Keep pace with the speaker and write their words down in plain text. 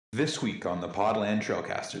This week on the Podland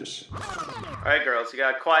Trailcasters. Alright, girls, you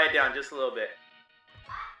gotta quiet down just a little bit.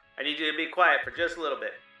 I need you to be quiet for just a little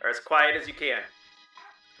bit, or as quiet as you can.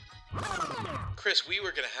 Chris, we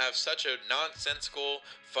were gonna have such a nonsensical,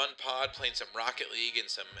 fun pod playing some Rocket League and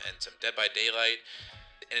some Dead by Daylight,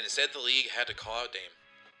 and instead the league had to call out Dame.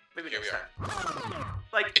 Maybe Here next we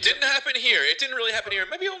time. It didn't happen here. It didn't really happen here.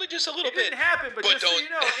 Maybe only just a little It bit. didn't happen, but just so don't. you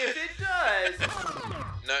know, if it does...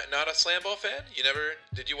 Not a slam ball fan?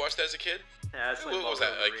 Did you watch that as a kid? Yeah, that's What like was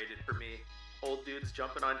that, like- overrated for me. Old dudes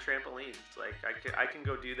jumping on trampolines. Like, I can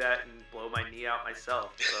go do that and blow my knee out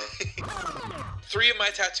myself, so... 3 of my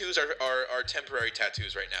tattoos are temporary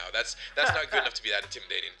tattoos right now. That's not good enough to be that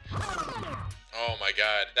intimidating. Oh my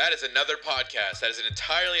god, that is another podcast. That is an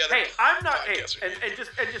entirely other Hey, I'm not... Hey, podcast.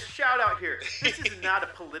 and just shout out here. This is not a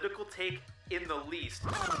political take in the least.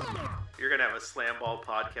 You're gonna have a slam ball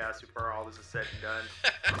podcast before all this is said and done.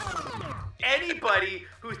 Anybody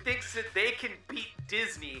who thinks that they can beat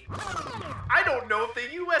Disney, I don't know if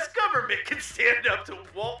the U.S. government can stand up to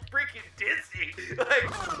Walt freaking Disney. Like,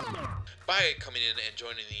 By coming in and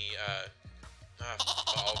joining the,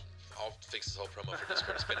 I'll fix this whole promo for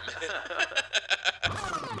Discord. It's been a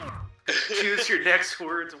minute. choose your next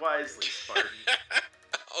words wisely, Spartan.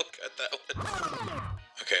 I'll cut that one.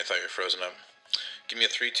 Okay, I thought you were frozen up. Give me a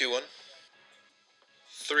 3, 2, 1.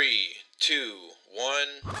 3, 2, 1.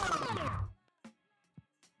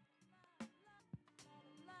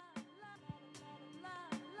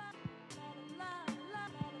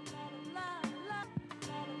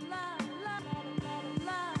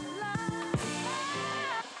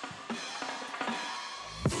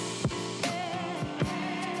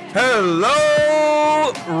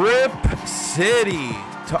 Hello, Rip City!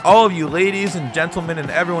 To all of you ladies and gentlemen and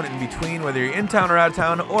everyone in between, whether you're in town or out of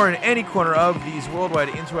town or in any corner of these worldwide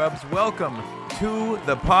interwebs, welcome to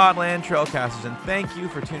the Podland Trailcasters, and thank you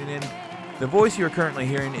for tuning in. The voice you are currently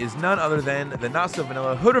hearing is none other than the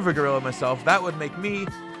not-so-vanilla hood of a gorilla myself. That would make me,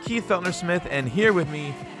 Keith Feltner Smith, and here with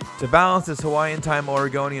me to balance this Hawaiian time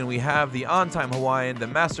Oregonian, we have the on-time Hawaiian, the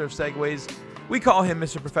master of segues. We call him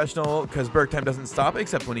Mr. Professional because Burke time doesn't stop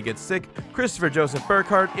except when he gets sick. Christopher Joseph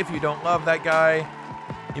Burkhart. If you don't love that guy,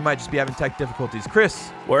 you might just be having tech difficulties.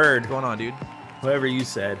 Chris, Word. what's going on, dude? Whatever you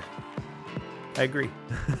said. I agree.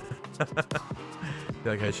 I feel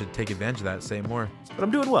like I should take advantage of that, say more. But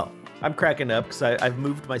I'm doing well. I'm cracking up because I've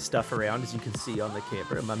moved my stuff around, as you can see on the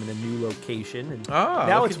camera. I'm in a new location. And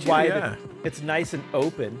now look it's at you, wide. yeah. It's nice and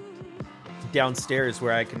open downstairs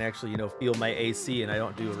where I can actually, feel my AC, and I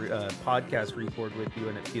don't do a podcast record with you,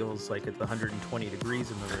 and it feels like it's 120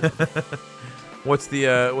 degrees in the room. What's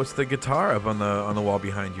the guitar up on the wall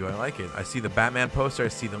behind you? I like it. I see the Batman poster. I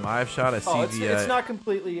see the live shot. I see it's not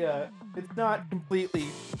completely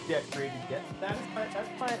decorated yet.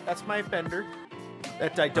 That's my Fender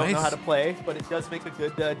that I don't know Nice. how to play, but it does make a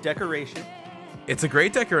good decoration. It's a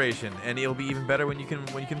great decoration, and it'll be even better when you can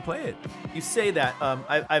play it. You say that.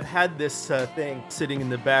 I've had this thing sitting in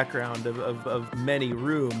the background of many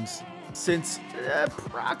rooms since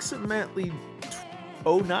approximately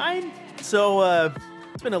 09. So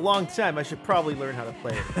it's been a long time. I should probably learn how to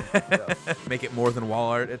play it. So, Make it more than wall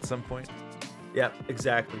art at some point. yeah,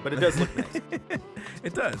 exactly. But it does look nice.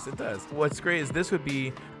 It does. What's great is this would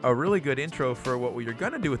be a really good intro for what we are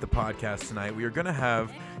going to do with the podcast tonight. We are going to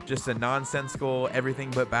have just a nonsensical everything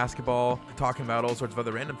but basketball, talking about all sorts of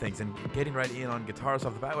other random things, and getting right in on guitars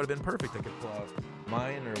off the bat would have been perfect. I could pull out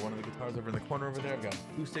mine or one of the guitars over in the corner over there. I've got an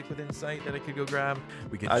acoustic within sight that I could go grab.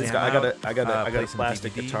 We could jam I got out, play a some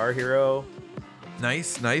plastic DVD. Guitar Hero.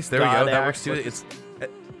 Nice. There we God go. That Axe, works too. like It's at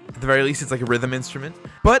the very least, it's like a rhythm instrument.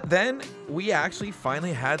 But then we actually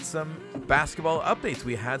finally had some basketball updates.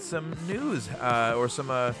 We had some news or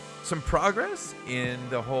some progress in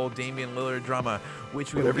the whole Damian Lillard drama,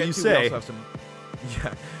 which we will Whatever get you to.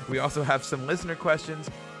 say. We also have some listener questions.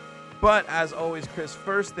 But as always, Chris,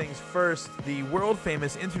 first things first, the world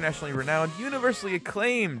famous, internationally renowned, universally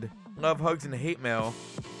acclaimed Love, Hugs, and Hate Mail.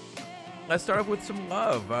 Let's start off with some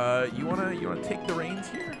love. You wanna take the reins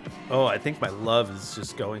here? Oh, I think my love is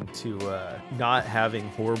just going to not having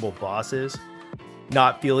horrible bosses,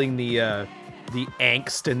 not feeling the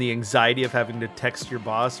angst and the anxiety of having to text your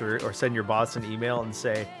boss or send your boss an email and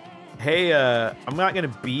say, hey, I'm not going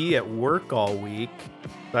to be at work all week.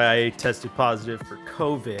 I tested positive for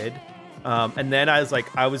COVID. And then I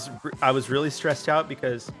was really stressed out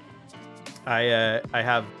because I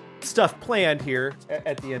have stuff planned here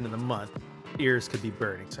at the end of the month. Ears could be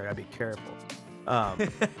burning, so I gotta be careful.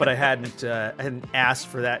 But I hadn't asked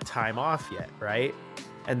for that time off yet, right?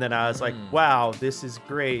 And then I was like, wow, this is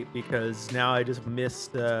great because now I just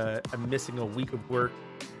I'm missing a week of work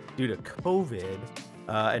due to COVID.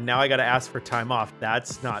 and now I got to ask for time off.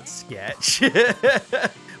 That's not sketch.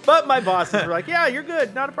 But my bosses were like, yeah, you're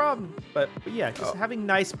good, not a problem. But yeah, just having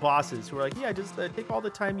nice bosses who are like, yeah, just take all the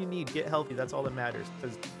time you need, get healthy. That's all that matters.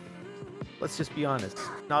 Because let's just be honest,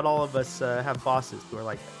 not all of us have bosses who are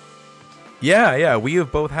like that. Yeah, we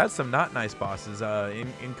have both had some not nice bosses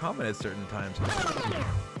in common at certain times.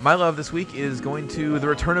 My love this week is going to the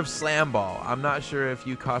return of Slam Ball. I'm not sure if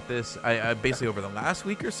you caught this. I basically over the last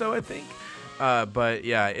week or so, I think. But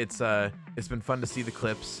yeah, it's been fun to see the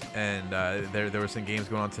clips, and there were some games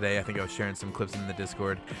going on today. I think I was sharing some clips in the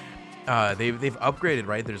Discord. They've upgraded,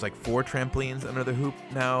 right? There's like 4 trampolines under the hoop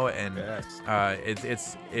now, and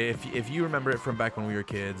it's if you remember it from back when we were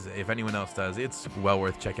kids, if anyone else does, it's well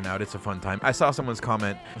worth checking out. It's a fun time. I saw someone's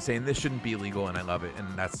comment saying this shouldn't be illegal, and I love it, and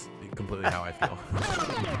that's completely how I feel.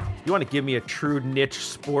 You want to give me a true niche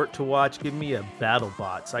sport to watch? Give me a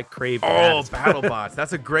BattleBots. I crave that. Oh, BattleBots.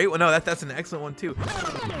 That's a great one. No, that's an excellent one too.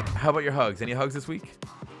 How about your hugs? Any hugs this week?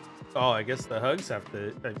 Oh, I guess the hugs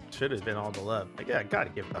should have been all the love. I gotta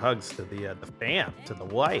give the hugs to the fam, to the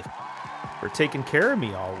wife, for taking care of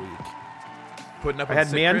me all week. Putting up I with had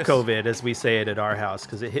sick man Chris. COVID, as we say it at our house,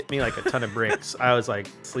 because it hit me like a ton of bricks. I was like,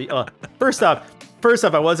 first off,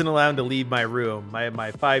 I wasn't allowed to leave my room. My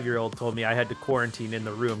 5-year-old told me I had to quarantine in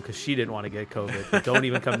the room because she didn't want to get COVID. Don't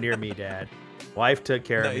even come near me, Dad. Wife took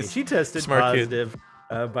care of me. She tested Smart positive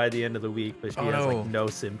by the end of the week, but she has no. like no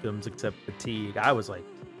symptoms except fatigue. I was like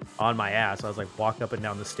on my ass. I was like walk up and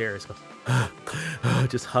down the stairs,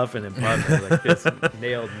 just huffing and puffing. Like this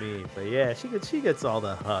nailed me. But yeah, she gets all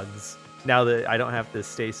the hugs. Now that I don't have to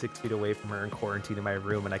stay 6 feet away from her in quarantine in my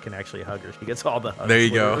room, and I can actually hug her, she gets all the hugs. There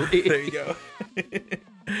you go. literally. There you go.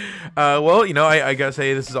 Well, I gotta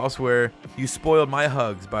say this is also where you spoiled my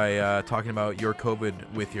hugs by talking about your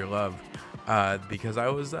COVID with your love. Because I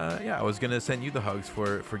was gonna send you the hugs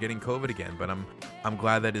for getting COVID again, but I'm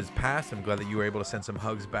glad that it's passed. I'm glad that you were able to send some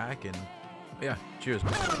hugs back, and yeah, cheers.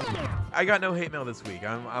 I got no hate mail this week.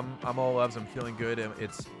 I'm all loves. I'm feeling good.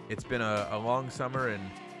 It's been a long summer, and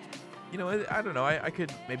I don't know. I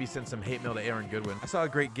could maybe send some hate mail to Aaron Goodwin. I saw a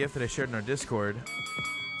great GIF that I shared in our Discord.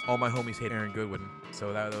 All my homies hate Aaron Goodwin,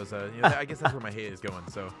 so that was I guess that's where my hate is going.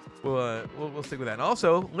 So we'll stick with that. And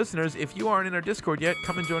also, listeners, if you aren't in our Discord yet,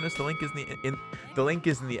 come and join us. The link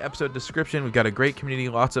is in the episode description. We've got a great community,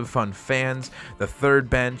 lots of fun fans, the Third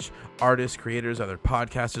Bench, artists, creators, other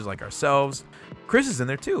podcasters like ourselves. Chris is in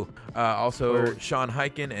there too. Also, Sean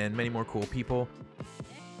Hyken and many more cool people.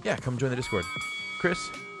 Yeah, come join the Discord. Chris,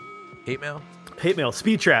 hate mail. Hate mail.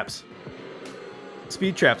 Speed traps.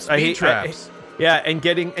 Yeah, and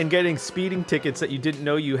getting speeding tickets that you didn't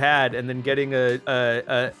know you had, and then getting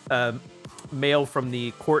a mail from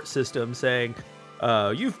the court system saying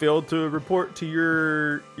you failed to report to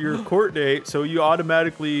your court date, so you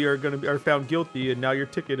automatically are found guilty, and now your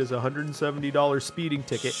ticket is a $170 speeding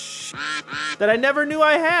ticket that I never knew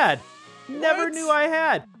I had. Never knew I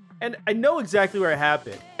had. And I know exactly where it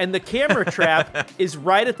happened. And the camera trap is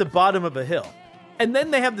right at the bottom of a hill. And then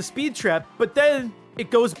they have the speed trap, but then it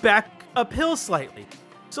goes back uphill slightly.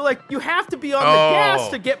 So like you have to be on the gas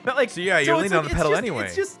to get like. So yeah, you're leaning on the pedal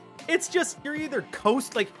anyway. It's just you're either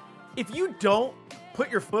coast, like if you don't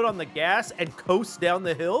put your foot on the gas and coast down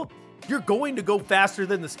the hill, you're going to go faster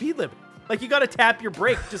than the speed limit. Like you got to tap your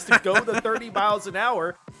brake just to go the 30 miles an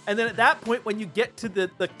hour. And then at that point, when you get to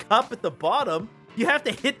the cup at the bottom, you have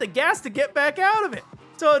to hit the gas to get back out of it.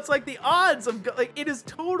 So it's like the odds of it is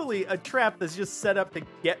totally a trap that's just set up to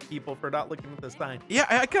get people for not looking at the sign. Yeah,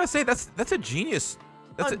 I gotta say that's a genius.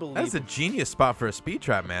 That's a genius spot for a speed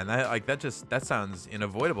trap, man. That sounds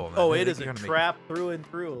unavoidable. Oh, it is a trap through and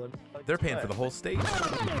through. They're paying for the whole state.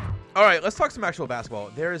 All right, let's talk some actual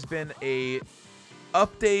basketball. There has been a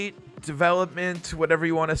update, development, whatever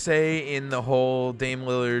you want to say, in the whole Dame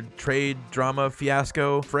Lillard trade drama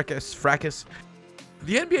fiasco, fracas.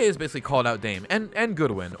 The NBA has basically called out Dame and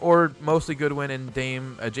Goodwin, or mostly Goodwin and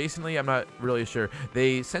Dame adjacently. I'm not really sure.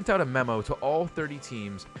 They sent out a memo to all 30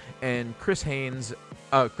 teams, and Chris Haynes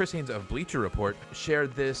of Bleacher Report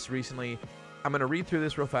shared this recently. I'm going to read through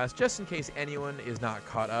this real fast, just in case anyone is not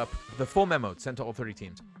caught up. The full memo sent to all 30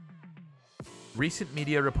 teams. Recent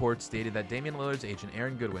media reports stated that Damian Lillard's agent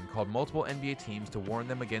Aaron Goodwin called multiple NBA teams to warn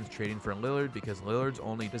them against trading for Lillard because Lillard's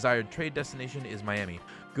only desired trade destination is Miami.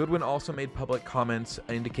 Goodwin also made public comments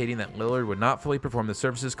indicating that Lillard would not fully perform the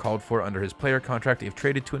services called for under his player contract if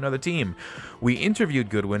traded to another team. We interviewed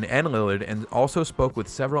Goodwin and Lillard and also spoke with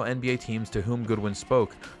several NBA teams to whom Goodwin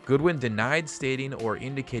spoke. Goodwin denied stating or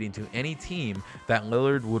indicating to any team that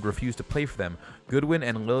Lillard would refuse to play for them. Goodwin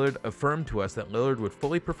and Lillard affirmed to us that Lillard would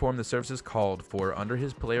fully perform the services called for under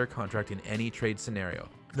his player contract in any trade scenario.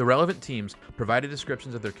 The relevant teams provided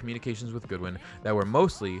descriptions of their communications with Goodwin that were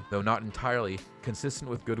mostly, though not entirely, consistent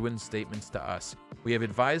with Goodwin's statements to us. We have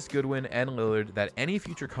advised Goodwin and Lillard that any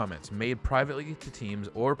future comments made privately to teams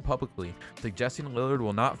or publicly suggesting Lillard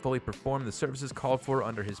will not fully perform the services called for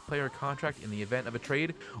under his player contract in the event of a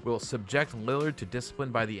trade will subject Lillard to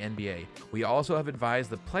discipline by the NBA. We also have advised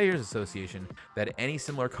the Players Association that any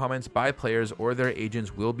similar comments by players or their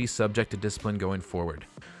agents will be subject to discipline going forward.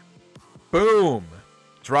 Boom!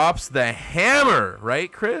 Drops the hammer,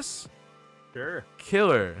 right, Chris? Sure.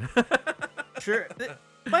 Killer. Sure.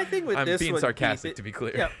 My thing with I'm this being one, sarcastic, Keith, to be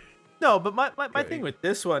clear. Yeah. No, but my Okay. thing with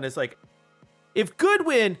this one is like, if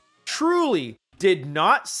Goodwin truly did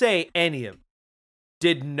not say any of it,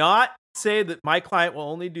 did not say that my client will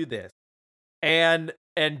only do this, and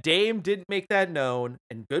Dame didn't make that known,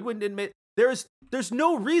 and Goodwin didn't make, there's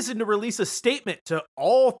no reason to release a statement to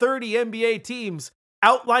all 30 NBA teams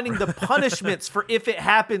outlining the punishments for if it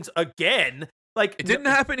happens again. Like, It didn't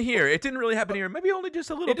happen here. It didn't really happen here. Maybe only just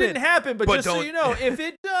a little it bit. didn't happen, but just so don't- you know, if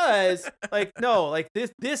it does, like, no, like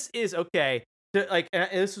this is okay. Like, and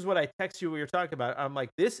this is what I text you we were talking about. I'm like,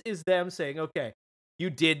 this is them saying, okay, you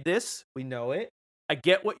did this, we know it. I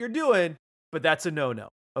get what you're doing, but that's a no-no.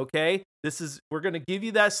 Okay, we're gonna give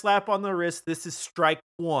you that slap on the wrist. This is strike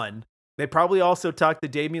one. They probably also talked to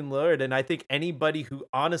Damian Lillard, and I think anybody who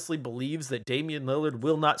honestly believes that Damian Lillard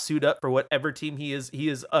will not suit up for whatever team he is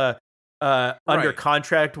under Right.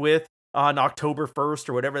 contract with on October 1st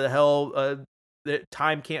or whatever the hell the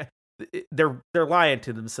time can't. They're lying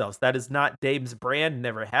to themselves. That is not Dame's brand.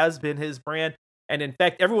 Never has been his brand. And in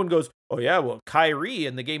fact, everyone goes, "Oh yeah, well Kyrie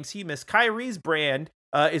and the games he missed." Kyrie's brand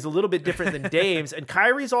is a little bit different than Dame's, and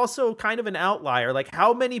Kyrie's also kind of an outlier. Like,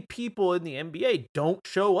 how many people in the NBA don't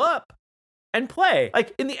show up and play?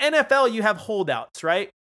 Like, in the NFL, you have holdouts, right?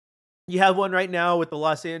 You have one right now with the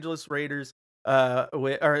Los Angeles Raiders, not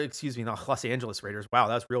Los Angeles Raiders. Wow,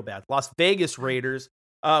 that's real bad. Las Vegas Raiders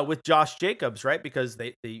with Josh Jacobs, right? Because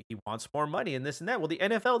he wants more money and this and that. Well, the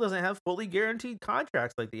NFL doesn't have fully guaranteed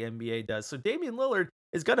contracts like the NBA does. So Damian Lillard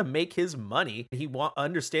is going to make his money. He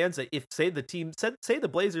understands that if, say the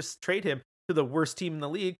Blazers trade him to the worst team in the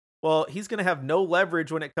league, well, he's going to have no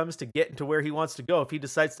leverage when it comes to getting to where he wants to go if he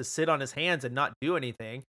decides to sit on his hands and not do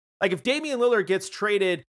anything. Like, if Damian Lillard gets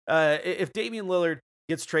traded, Right.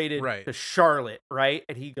 to Charlotte, right?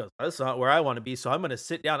 And he goes, that's not where I want to be, so I'm going to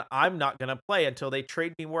sit down. I'm not going to play until they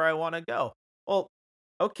trade me where I want to go. Well,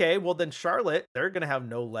 okay, well then Charlotte, they're going to have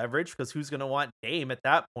no leverage because who's going to want Dame at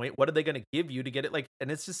that point? What are they going to give you to get it? Like,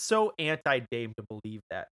 and it's just so anti-Dame to believe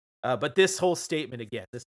that. But this whole statement, again,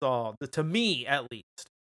 this is all, to me at least,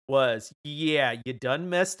 was, yeah, you done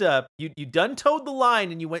messed up. You done towed the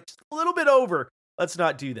line and you went just a little bit over. Let's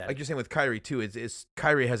not do that. Like you're saying with Kyrie too, is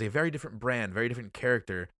Kyrie has a very different brand, very different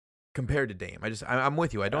character compared to Dame. I'm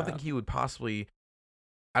with you. I don't think he would possibly.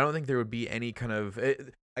 I don't think there would be any kind of.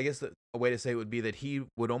 I guess a way to say it would be that he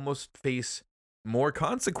would almost face more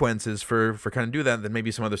consequences for kind of do that than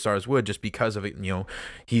maybe some other stars would, just because of it. You know,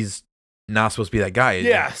 he's not supposed to be that guy.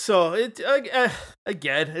 Yeah. So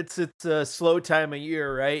again, it's a slow time of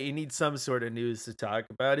year, right? You need some sort of news to talk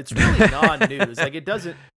about. It's really non-news. Like, it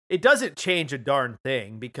doesn't change a darn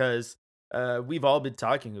thing because we've all been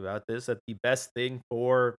talking about this, that the best thing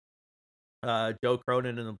for Joe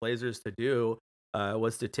Cronin and the Blazers to do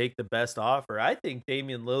was to take the best offer. I think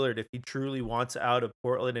Damian Lillard, if he truly wants out of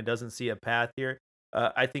Portland and doesn't see a path here,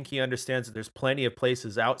 I think he understands that there's plenty of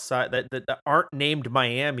places outside that aren't named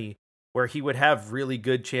Miami where he would have really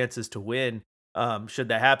good chances to win should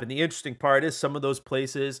that happen. The interesting part is some of those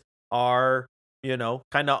places are,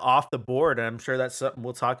 kind of off the board. And I'm sure that's something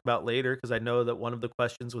we'll talk about later, because I know that one of the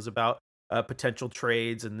questions was about potential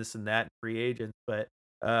trades and this and that, and free agents. But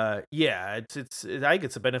yeah, I think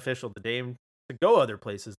it's beneficial to Dame to go other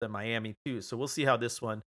places than Miami too. So we'll see how this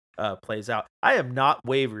one plays out. I am not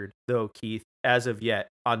wavered though, Keith, as of yet,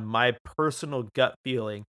 on my personal gut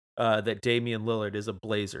feeling that Damian Lillard is a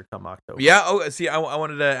Blazer come October. Yeah. Oh, see, I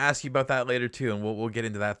wanted to ask you about that later too, and we'll get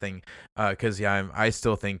into that thing because I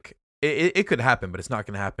still think it could happen, but it's not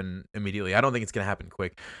going to happen immediately. I don't think it's going to happen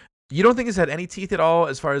quick. You don't think it's had any teeth at all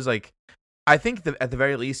as far as like? I think that at the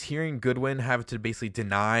very least, hearing Goodwin have to basically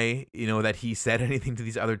deny, that he said anything to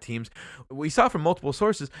these other teams. We saw from multiple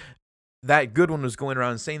sources that Goodwin was going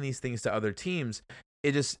around saying these things to other teams.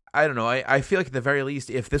 It just, I don't know. I feel like at the very least,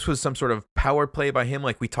 if this was some sort of power play by him,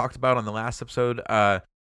 like we talked about on the last episode,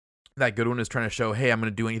 that Goodwin is trying to show, hey, I'm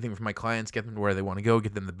going to do anything for my clients, get them to where they want to go,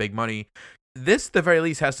 get them the big money. This, at the very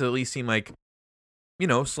least, has to at least seem like,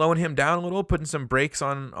 slowing him down a little, putting some brakes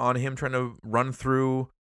on him trying to run through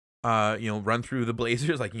the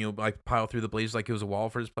Blazers, like pile through the Blazers like it was a wall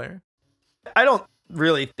for his player. I don't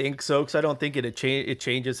really think so, because I don't think it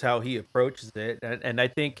changes how he approaches it, and I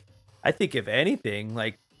think if anything,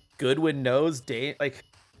 like Goodwin knows Dame, like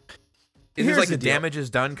Is this here's like the the deal. damage is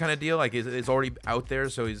done kind of deal? Like it's already out there,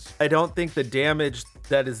 so he's I don't think the damage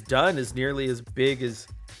that is done is nearly as big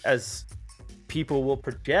as people will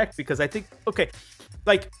project, because I think, okay,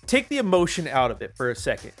 like take the emotion out of it for a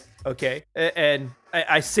second, okay? And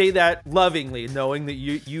I say that lovingly, knowing that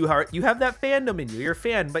you have that fandom in you. You're a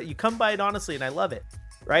fan, but you come by it honestly, and I love it,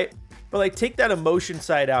 right? But like take that emotion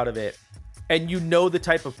side out of it, and you know the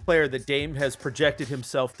type of player that Dame has projected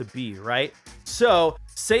himself to be, right? So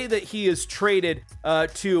say that he is traded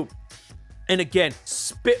to, and again,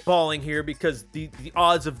 spitballing here because the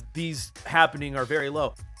odds of these happening are very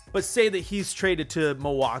low, but say that he's traded to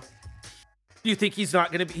Milwaukee. Do you think he's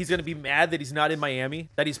gonna be mad that he's not in Miami,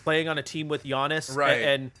 that he's playing on a team with Giannis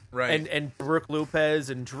and Brooke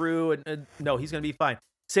Lopez and Drew, and no, he's gonna be fine.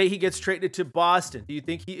 Say he gets traded to Boston. Do you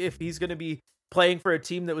think if he's gonna be playing for a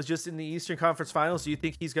team that was just in the Eastern Conference Finals, do you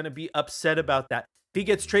think he's gonna be upset about that? If he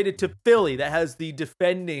gets traded to Philly, that has the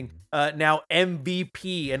defending now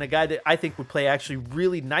MVP and a guy that I think would play actually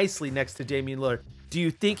really nicely next to Damian Lillard, do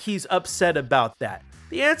you think he's upset about that?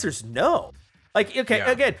 The answer is no. Like, okay,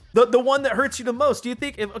 Yeah. again, the one that hurts you the most, do you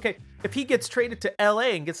think, if he gets traded to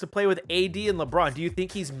LA and gets to play with AD and LeBron, do you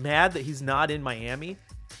think he's mad that he's not in Miami?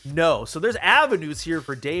 No. So there's avenues here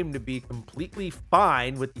for Dame to be completely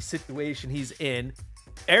fine with the situation he's in.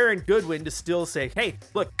 Aaron Goodwin to still say, hey,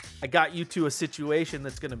 look, I got you to a situation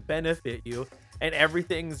that's going to benefit you, and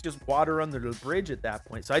everything's just water under the bridge at that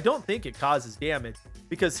point. So I don't think it causes damage,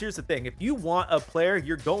 because here's the thing. If you want a player,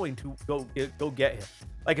 you're going to go get him.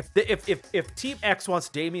 Like if Team X wants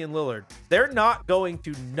Damian Lillard, they're not going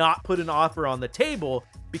to not put an offer on the table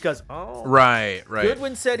because, right.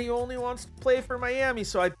 Goodwin said he only wants to play for Miami,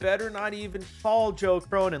 so I better not even call Joe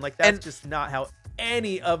Cronin. Like, that's just not how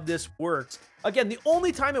any of this works. Again, the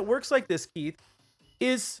only time it works like this, Keith,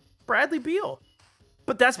 is Bradley Beal.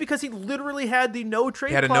 But that's because he literally had the no trade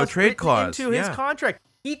clause. He had a no trade written clause into his contract.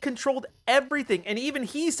 He controlled everything, and even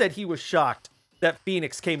he said he was shocked that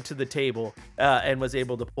Phoenix came to the table and was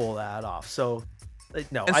able to pull that off. So,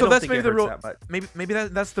 no, And I so don't that's think maybe it the hurts real that much. maybe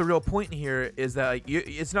that's the real point here, is that like,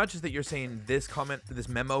 it's not just that you're saying this comment, this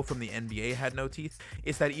memo from the NBA had no teeth.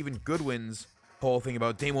 It's that even Goodwin's whole thing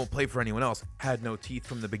about Dame won't play for anyone else had no teeth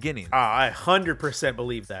from the beginning. I 100%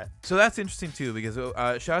 believe that. So that's interesting too, because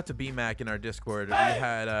shout out to BMac in our Discord. We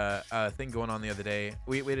had a thing going on the other day.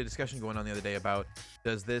 We had a discussion going on the other day about,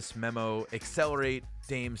 does this memo accelerate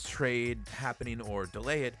Dame's trade happening or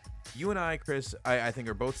delay it? You and I, Chris, I think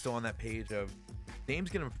are both still on that page of Dame's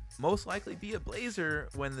going to most likely be a Blazer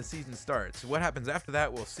when the season starts. What happens after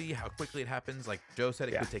that, we'll see how quickly it happens. Like Joe said,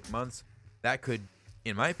 it could take months. That could,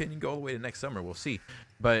 in my opinion, go all the way to next summer. We'll see.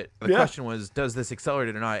 But the question was, does this accelerate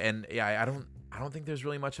it or not? And yeah, I don't think there's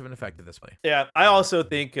really much of an effect at this point. Yeah, I also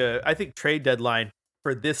think trade deadline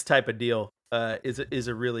for this type of deal is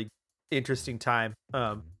a really interesting time.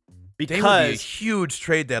 Dame would be a Because huge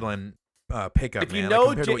trade deadline pickup. if you man. know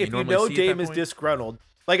Like, compared to what if you normally know see at that Dame is point. disgruntled,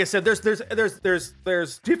 like I said,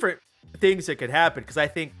 there's different things that could happen, because I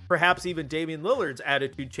think perhaps even Damian Lillard's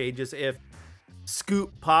attitude changes if Scoot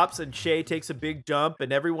pops and Shea takes a big jump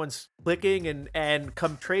and everyone's clicking, and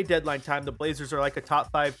come trade deadline time, the Blazers are like a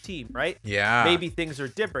top 5 team, right? Yeah. Maybe things are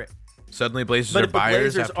different. Suddenly Blazers But are if the buyers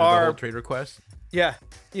Blazers after the are- whole trade request. Yeah,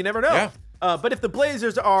 you never know. Yeah. But if the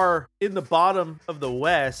Blazers are in the bottom of the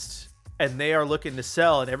West and they are looking to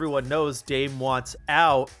sell, and everyone knows Dame wants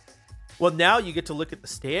out, well, now you get to look at the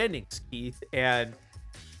standings, Keith, and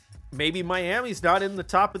maybe Miami's not in the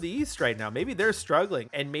top of the East right now. Maybe they're struggling,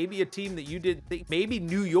 and maybe a team that you didn't think, maybe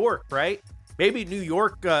New York, right? Maybe New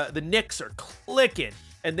York, the Knicks are clicking,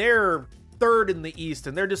 and they're third in the East,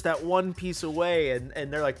 and they're just that one piece away,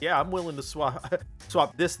 and they're like, yeah, I'm willing to swap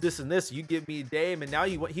this, and this. You give me Dame, and now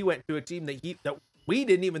he went to a team that we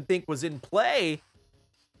didn't even think was in play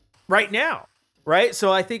right now, right?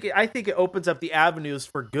 So I think it opens up the avenues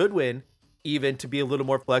for Goodwin even to be a little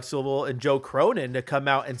more flexible, and Joe Cronin to come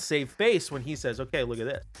out and save face when he says, okay, look at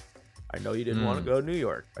this. I know you didn't want to go to New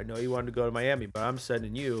York. I know you wanted to go to Miami, but I'm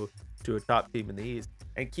sending you to a top team in the East.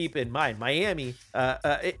 And keep in mind, Miami,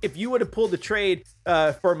 if you would have pulled the trade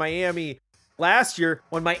for Miami last year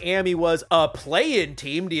when Miami was a play-in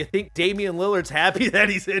team, do you think Damian Lillard's happy that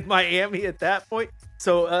he's in Miami at that point?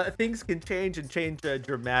 So things can change, and change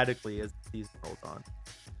dramatically as the season rolls on.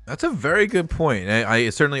 That's a very good point.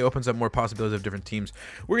 It certainly opens up more possibilities of different teams.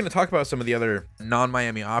 We're going to talk about some of the other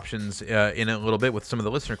non-Miami options in a little bit with some of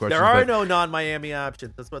the listener questions. There are no non-Miami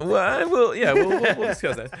options. That's what. We'll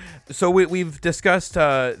discuss that. So we've discussed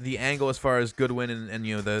the angle as far as Goodwin and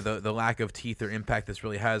the lack of teeth or impact this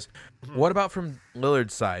really has. What about from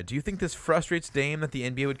Lillard's side? Do you think this frustrates Dame that the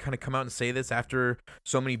NBA would kind of come out and say this after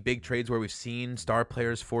so many big trades where we've seen star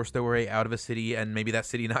players force their way out of a city and maybe that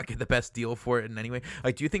city not get the best deal for it in any way?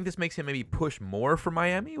 Like, do you think this makes him maybe push more for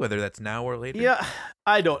Miami, whether that's now or later? Yeah,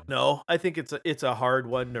 I don't know. I think it's a hard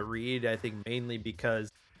one to read. I think mainly because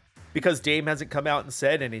Dame hasn't come out and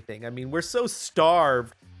said anything. I mean, we're so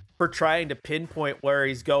starved for trying to pinpoint where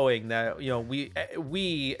he's going that we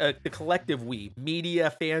the collective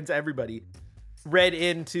media, fans, everybody read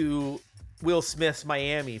into Will Smith's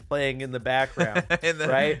Miami playing in the background,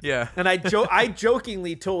 right? Yeah. And I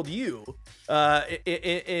jokingly told you in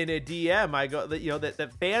a DM, I go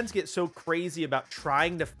that fans get so crazy about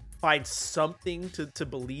trying to find something to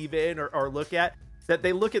believe in or look at that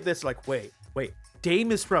they look at this like, wait,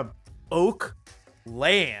 Dame is from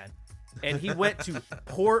Oakland and he went to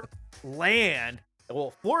Portland.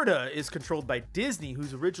 Well, Florida is controlled by Disney,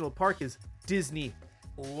 whose original park is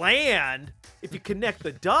Disneyland. If you connect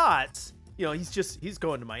the dots, he's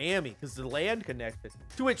going to Miami because the land connected.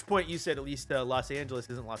 To which point you said at least Los Angeles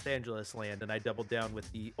isn't Los Angeles land, and I doubled down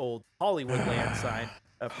with the old Hollywood land sign.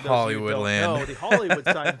 Hollywood land. No, the Hollywood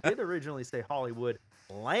sign did originally say Hollywood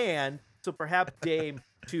land, so perhaps Dame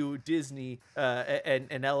to Disney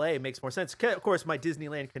and LA makes more sense. Of course, my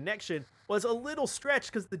Disneyland connection was a little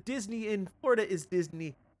stretched because the Disney in Florida is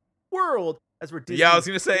Disney World, as we're Disney. Yeah, I was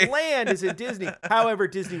gonna say land is in Disney. However,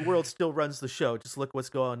 Disney World still runs the show. Just look what's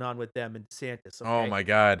going on with them and DeSantis. Okay? Oh my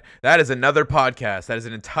God, that is another podcast. That is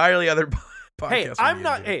an entirely other podcast. Hey, I'm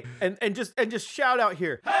not. Hey, and just shout out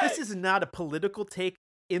here. Hey! This is not a political take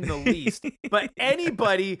in the least, but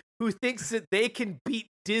anybody who thinks that they can beat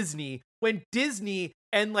Disney when Disney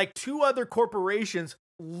and like two other corporations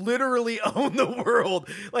literally own the world.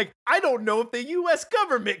 Like, I don't know if the U.S.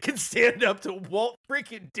 government can stand up to Walt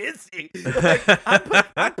freaking Disney. Like,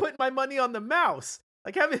 I'm putting my money on the mouse.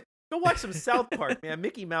 Like, go watch some South Park, man.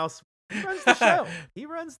 Mickey Mouse runs the show. He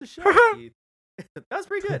runs the show, Keith. That's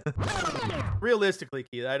pretty good. Realistically,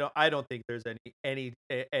 Keith, I don't think there's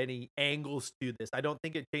any angles to this. I don't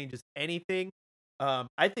think it changes anything.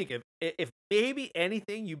 I think if maybe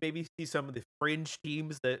anything, you maybe see some of the fringe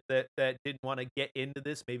teams that didn't want to get into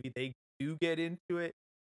this. Maybe they do get into it.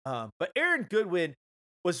 But Aaron Goodwin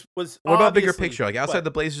was. What about bigger picture? Like outside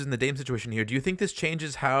the Blazers and the Dame situation here, do you think this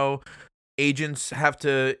changes how agents have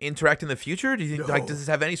to interact in the future? Do you think does this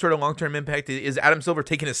have any sort of long-term impact? Is Adam Silver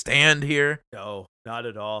taking a stand here? No, not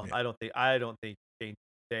at all. Yeah. I don't think it changes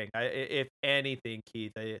anything. If anything,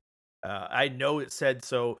 Keith, I know it said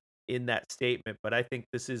so in that statement, but I think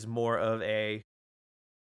this is more of a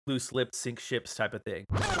loose lips sink ships type of thing.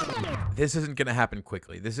 This isn't going to happen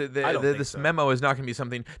quickly. This so. Memo is not going to be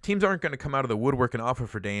something teams aren't going to come out of the woodwork and offer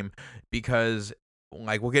for Dame because,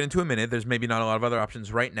 like we'll get into in a minute, there's maybe not a lot of other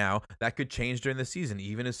options right now. That could change during the season,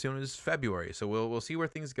 even as soon as February. So we'll see where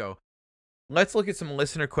things go. Let's look at some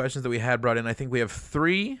listener questions that we had brought in. I think we have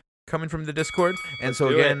 3 coming from the Discord, and so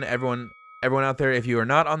again, everyone out there, if you are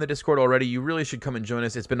not on the Discord already, you really should come and join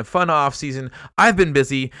us. It's been a fun off season. I've been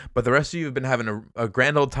busy, but the rest of you have been having a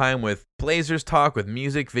grand old time with Blazers talk, with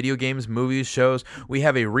music, video games, movies, shows. We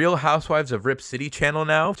have a Real Housewives of Rip City channel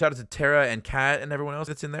now. Shout out to Tara and Kat and everyone else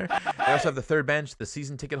that's in there. We also have the Third Bench, the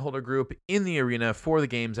season ticket holder group in the arena for the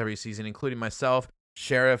games every season, including myself,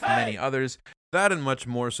 Sheriff, and many others. That and much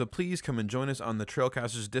more, so please come and join us on the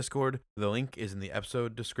Trailcasters Discord. The link is in the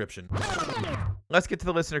episode description. Let's get to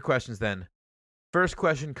the listener questions then. First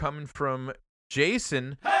question coming from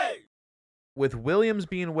Jason. Hey! With Williams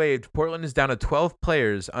being waived, Portland is down to 12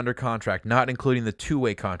 players under contract, not including the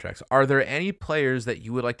two-way contracts. Are there any players that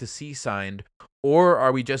you would like to see signed, or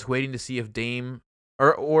are we just waiting to see if Dame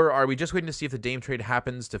or are we just waiting to see if the Dame trade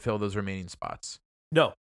happens to fill those remaining spots?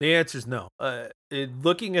 No. The answer is no.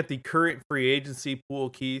 Looking at the current free agency pool,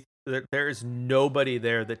 Keith, there is nobody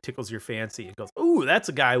there that tickles your fancy and goes, "Ooh, that's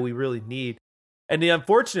a guy we really need." And the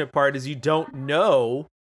unfortunate part is you don't know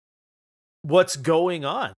what's going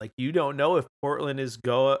on. Like, you don't know if Portland is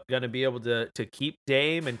going to be able to keep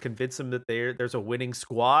Dame and convince them that there's a winning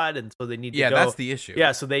squad, and so they need to go. Yeah, that's the issue.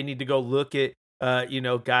 Yeah, so they need to go look at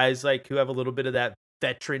guys like who have a little bit of that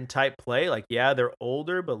veteran type play. Like, yeah, they're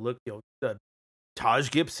older, but look,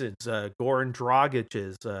 Taj Gibson's, Goran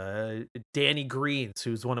Dragic's, Danny Green's,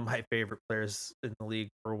 who's one of my favorite players in the league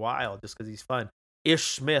for a while, just because he's fun. Ish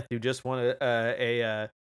Smith, who just won a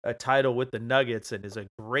title with the Nuggets and is a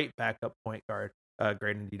great backup point guard.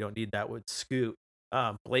 Granted, you don't need that with Scoot.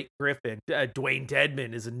 Blake Griffin, Dwayne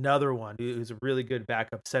Dedman is another one who's a really good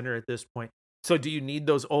backup center at this point. So do you need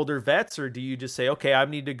those older vets, or do you just say, okay, I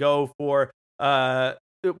need to go for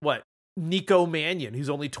Nico Mannion, who's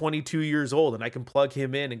only 22 years old, and I can plug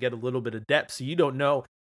him in and get a little bit of depth. So you don't know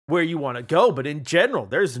where you want to go. But in general,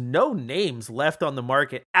 there's no names left on the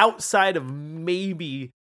market outside of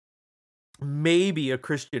maybe a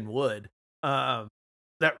Christian Wood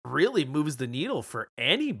that really moves the needle for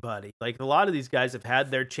anybody. Like, a lot of these guys have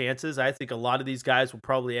had their chances. I think a lot of these guys will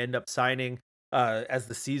probably end up signing as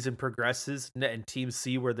the season progresses and teams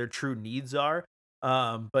see where their true needs are.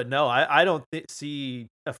 But no, I don't see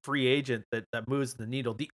a free agent that moves the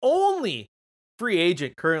needle. The only free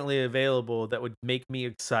agent currently available that would make me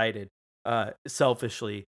excited,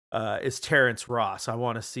 selfishly, is Terrence Ross. I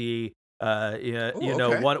want to see,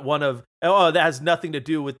 one of that has nothing to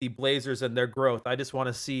do with the Blazers and their growth. I just want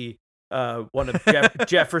to see one of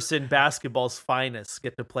Jefferson basketball's finest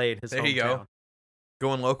get to play in his hometown. There you go.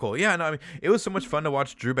 Going local. Yeah, no, I mean, it was so much fun to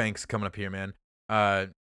watch Drew Banks coming up here, man.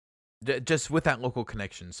 Just with that local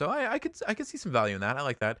connection. So I could see some value in that. I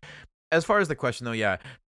like that. As far as the question, though, yeah,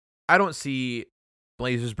 I don't see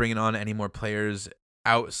Blazers bringing on any more players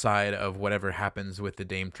outside of whatever happens with the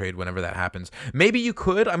Dame trade whenever that happens. Maybe you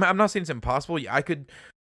could. I'm not saying it's impossible.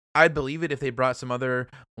 I'd believe it if they brought some other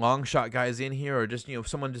long shot guys in here, or just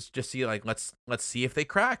someone just see, like, let's see if they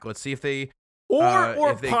crack. Let's see if they or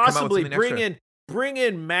if they possibly come out with bring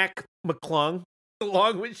in Mac McClung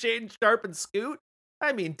along with Shane Sharp and Scoot.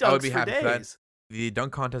 I mean, dunks I would be for happy days. for that. The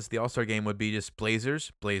dunk contest, the All-Star game would be just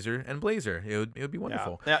Blazers, Blazer, and Blazer. It would be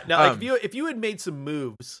wonderful. Yeah. Now, if you had made some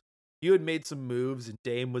moves, and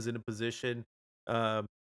Dame was in a position of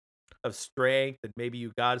strength, and maybe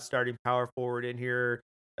you got a starting power forward in here,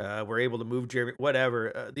 we're able to move Jeremy,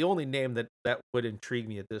 whatever. The only name that would intrigue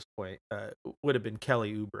me at this point would have been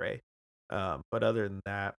Kelly Oubre. But other than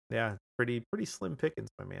that, yeah, pretty slim pickings,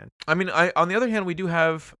 my man. I mean, on the other hand, we do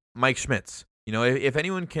have Mike Schmitz. If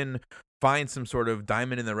anyone can find some sort of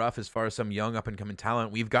diamond in the rough as far as some young up-and-coming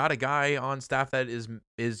talent, we've got a guy on staff that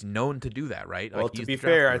is known to do that, right? Well, like, to be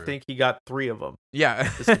fair, I think he got 3 of them. Yeah.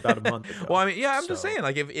 Just about a month ago. Well, I mean, yeah, I'm just saying,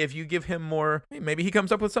 like, if you give him more, maybe he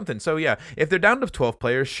comes up with something. So, yeah, if they're down to 12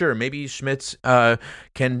 players, sure, maybe Schmitz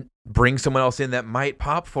can bring someone else in that might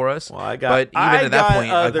pop for us. Well, but even at that point,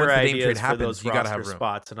 like, once the Dame trade happens, happens, you got to have room.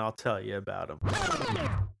 spots, and I'll tell you about them.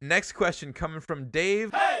 Next question coming from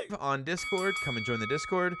Dave on Discord. Come and join the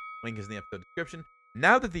Discord. Link is in the episode description.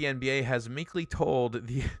 Now that the NBA has meekly told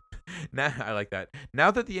the I like that.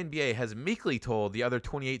 Now that the NBA has meekly told the other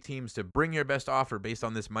 28 teams to bring your best offer based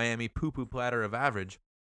on this Miami poo-poo platter of average,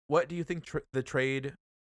 what do you think the trade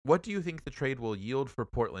will yield for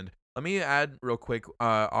Portland? Let me add real quick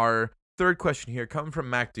our third question here, coming from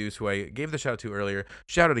Mac Deuce, who I gave the shout out to earlier.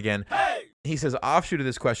 Shout out again. He says, offshoot of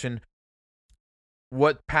this question,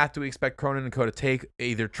 what path do we expect Cronin and Co. to take?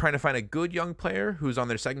 Either trying to find a good young player who's on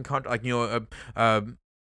their second contract, like,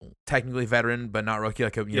 technically veteran but not rookie,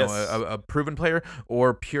 like a proven player,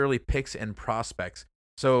 or purely picks and prospects.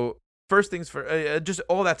 So first things for just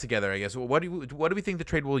all that together, I guess. What do we think the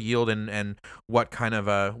trade will yield, and what kind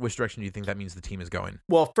of which direction do you think that means the team is going?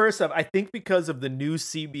 Well, first off, I think because of the new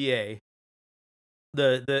CBA,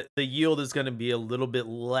 the yield is going to be a little bit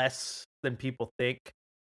less than people think.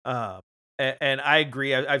 And I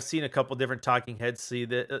agree. I've seen a couple different talking heads say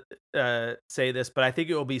this, but I think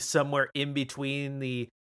it will be somewhere in between the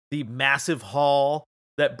massive haul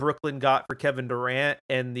that Brooklyn got for Kevin Durant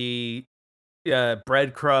and the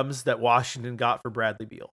breadcrumbs that Washington got for Bradley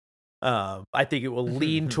Beal. I think it will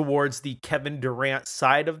lean towards the Kevin Durant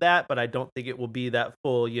side of that, but I don't think it will be that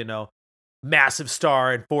full, massive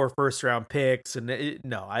star and 4 first-round picks. And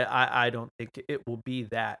I don't think it will be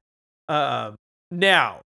that.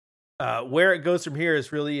 Now. Where it goes from here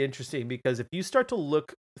is really interesting, because if you start to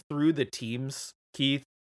look through the teams, Keith,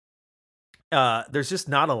 there's just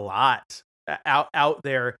not a lot out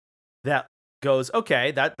there that goes, okay,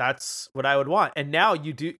 that's what I would want. And now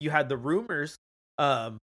you had the rumors,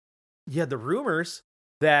 that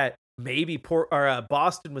maybe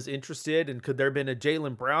Boston was interested, and could there have been a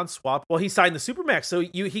Jaylen Brown swap? Well, he signed the Supermax, so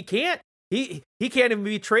he can't even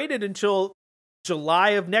be traded until July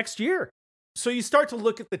of next year. So you start to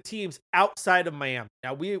look at the teams outside of Miami.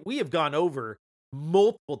 Now, we have gone over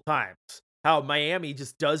multiple times how Miami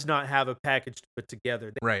just does not have a package to put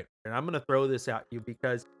together. Right. And I'm going to throw this at you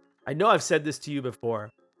because I know I've said this to you before.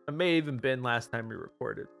 It may have even been last time we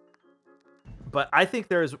recorded. But I think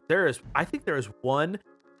there is one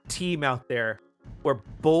team out there where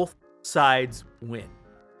both sides win.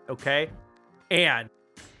 Okay? And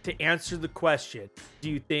to answer the question,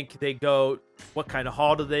 do you think they go What kind of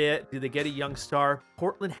haul do they get a young star?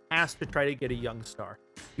 Portland has to try to get a young star.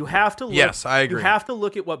 You have to look. Yes, I agree. You have to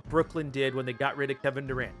look at what Brooklyn did when they got rid of Kevin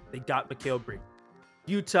Durant. They got Mikal Bridges.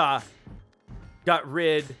 Utah got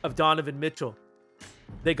rid of Donovan Mitchell.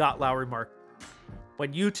 They got Lowry Mark.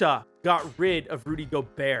 When Utah got rid of Rudy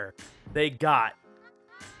Gobert, they got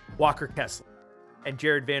Walker Kessler and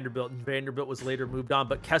Jared Vanderbilt. And Vanderbilt was later moved on,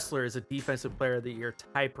 but Kessler is a defensive player of the year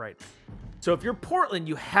type right now. So if you're Portland,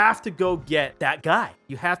 you have to go get that guy.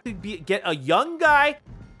 You have to get a young guy,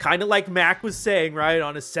 kind of like Mac was saying, right?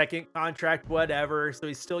 On his second contract, whatever. So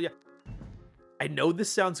he's still young. I know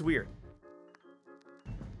this sounds weird,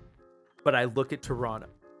 but I look at Toronto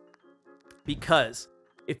because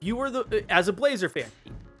if you were as a Blazer fan,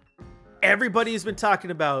 everybody has been talking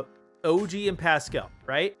about OG and Pascal,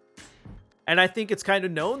 right? And I think it's kind of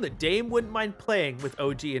known that Dame wouldn't mind playing with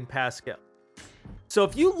OG and Pascal. So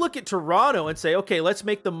if you look at Toronto and say, okay, let's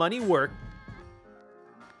make the money work.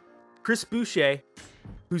 Chris Boucher,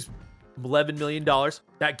 who's $11 million,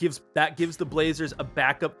 that gives the Blazers a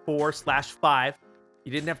backup 4/5.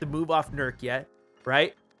 You didn't have to move off Nurk yet,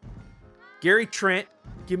 right? Gary Trent,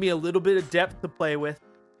 give me a little bit of depth to play with,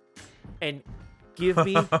 and give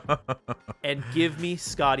me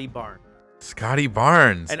Scotty Barnes. Scotty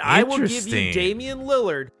Barnes. And I will give you Damian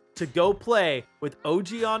Lillard to go play with OG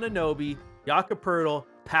Anunoby, Jakob Poeltl,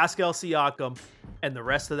 Pascal Siakam, and the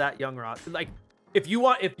rest of that young roster. Like, if you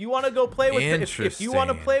want to go play with, if you want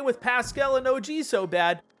to play with Pascal and OG so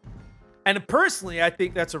bad, and personally, I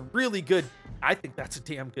think that's a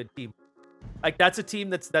damn good team. Like, that's a team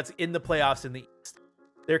that's in the playoffs in the East.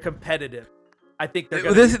 They're competitive. I think they're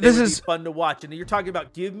going to be fun to watch. And you're talking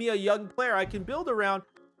about give me a young player I can build around.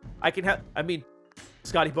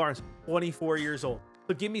 Scotty Barnes, 24 years old.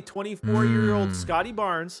 So give me 24-year-old Scotty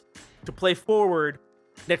Barnes to play forward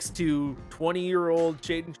next to 20-year-old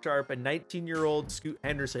Shaedon Sharpe and 19-year-old Scoot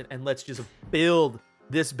Henderson, and let's just build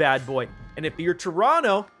this bad boy. And if you're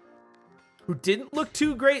Toronto, who didn't look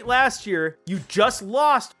too great last year, you just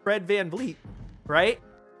lost Fred VanVleet, right?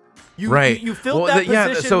 You filled that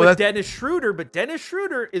position with Dennis Schroeder, but Dennis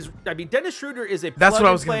Schroeder is a that's what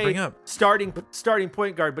I was going to bring up. Starting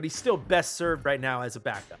point guard, but he's still best served right now as a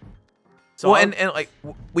backup. So well, and like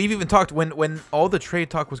we've even talked when all the trade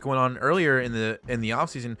talk was going on earlier in the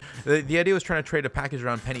offseason, the idea was trying to trade a package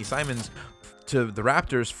around Penny Simons to the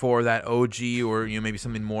Raptors for that OG or maybe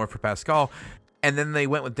something more for Pascal. And then they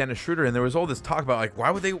went with Dennis Schroeder, and there was all this talk about like why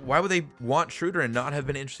would they want Schroeder and not have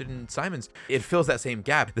been interested in Simons? It fills that same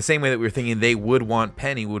gap. The same way that we were thinking they would want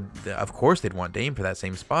Penny, of course they'd want Dame for that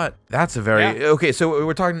same spot. That's a very okay. So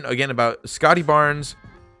we're talking again about Scotty Barnes,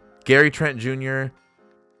 Gary Trent Jr.,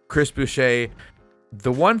 Chris Boucher.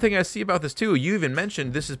 The one thing I see about this too, you even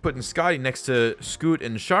mentioned this is putting Scotty next to Scoot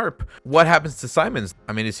and Sharp. What happens to Simons?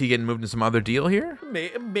 I mean, is he getting moved to some other deal here?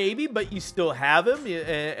 Maybe, but you still have him.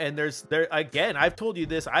 And there again, I've told you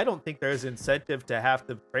this. I don't think there's incentive to have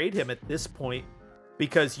to trade him at this point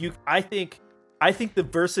because I think the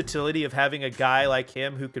versatility of having a guy like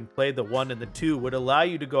him who can play the 1 and the 2 would allow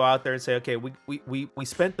you to go out there and say, okay, we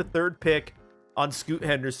spent the 3rd pick on Scoot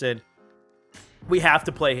Henderson. We have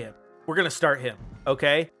to play him. We're going to start him,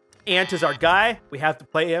 okay? Ant is our guy. We have to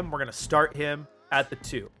play him. We're going to start him at the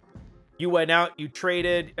 2. You went out. You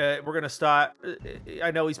traded. We're going to start. I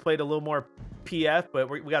know he's played a little more PF, but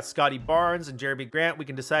we got Scotty Barnes and Jeremy Grant. We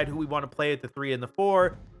can decide who we want to play at the 3 and the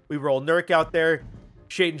 4. We roll Nurk out there.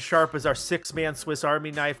 Shaedon Sharpe is our 6-man Swiss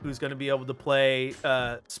Army knife who's going to be able to play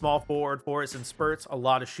small forward for us in spurts, a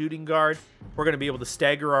lot of shooting guard. We're going to be able to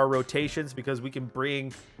stagger our rotations because we can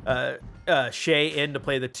bring Shea in to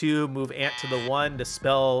play the 2, move Ant to the 1 to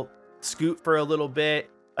spell Scoot for a little bit.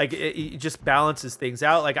 Like it just balances things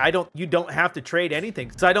out. Like you don't have to trade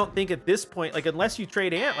anything. So I don't think at this point, like unless you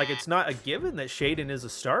trade Ant, like it's not a given that Shaedon is a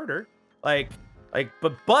starter.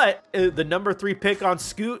 But the number 3 pick on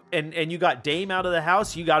Scoot and you got Dame out of the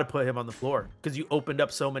house, you got to put him on the floor because you opened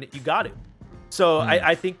up so many. You got to. So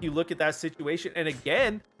I think you look at that situation, and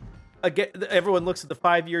again, everyone looks at the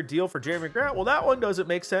 5-year deal for Jeremy Grant. Well, that one doesn't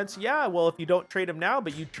make sense. Yeah, well, if you don't trade him now,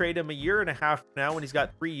 but you trade him a year and a half now when he's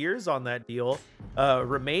got 3 years on that deal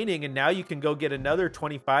remaining, and now you can go get another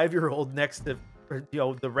 25-year-old next to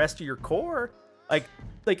the rest of your core. Like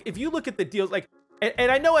if you look at the deals, like.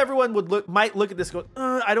 And I know everyone might look at this and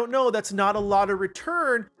go, I don't know, that's not a lot of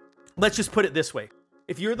return. Let's just put it this way.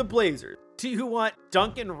 If you're the Blazers, do you want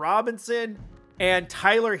Duncan Robinson and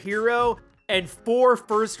Tyler Hero and 4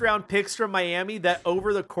 first-round picks from Miami that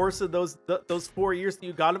over the course of those 4 years that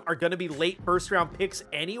you got them are going to be late first-round picks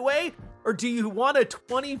anyway? Or do you want a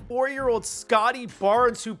 24-year-old Scotty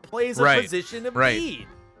Barnes who plays a position of need?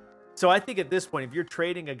 So I think at this point, if you're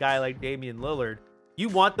trading a guy like Damian Lillard, you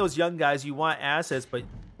want those young guys, you want assets, but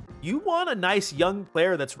you want a nice young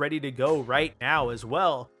player that's ready to go right now as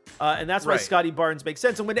well. And that's why Right. Scotty Barnes makes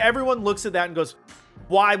sense. And when everyone looks at that and goes,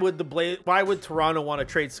 why would Toronto want to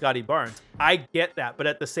trade Scotty Barnes? I get that. But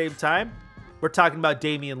at the same time, we're talking about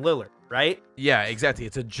Damian Lillard, right? Yeah, exactly.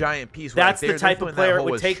 It's a giant piece. where, That's like, the they're type filling of that player it hole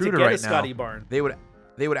would with take to Schroeder get a right now. Scotty Barnes.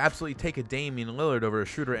 They would absolutely take a Damian Lillard over a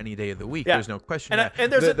Schroeder any day of the week. Yeah. There's no question. And of that.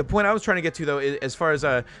 and there's the point I was trying to get to though, is, as far as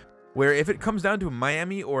where if it comes down to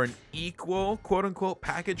Miami or an equal quote unquote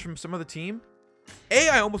package from some other team,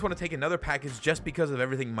 I almost want to take another package just because of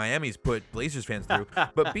everything Miami's put Blazers fans through.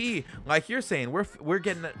 But B, like you're saying, we're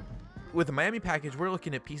getting with the Miami package, we're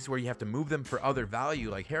looking at pieces where you have to move them for other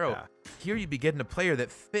value. Like Harrow, here you'd be getting a player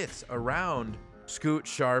that fits around Scoot,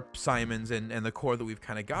 Sharp, Simons, and the core that we've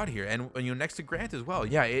kind of got here, and next to Grant as well.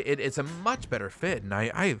 Yeah, it's a much better fit, and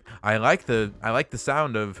I like the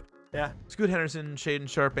sound of Scoot Henderson, Shaden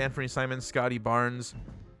Sharp, Anthony Simons, Scotty Barnes.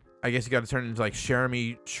 I guess you got to turn into like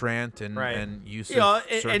Jeremy Schrant and Yusuf.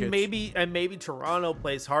 And maybe Toronto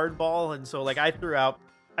plays hardball, and so like I threw out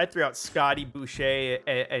Scotty Boucher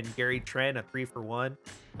and Gary Trent a 3-for-1,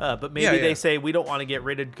 but maybe they say we don't want to get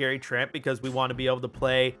rid of Gary Trent because we want to be able to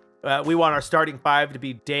play. We want our starting five to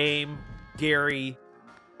be Dame, Gary,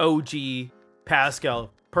 OG,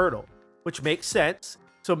 Pascal, Pirtle, which makes sense.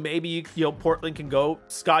 So maybe Portland can go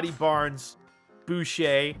Scotty Barnes,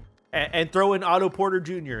 Boucher, and throw in Otto Porter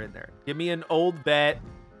Jr. in there. Give me an old vet,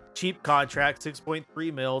 cheap contract,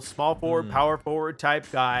 $6.3 million, small forward, power forward type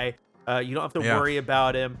guy. You don't have to worry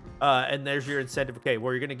about him. And there's your incentive. Okay,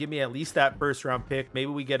 well, you're going to give me at least that first round pick.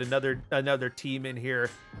 Maybe we get another team in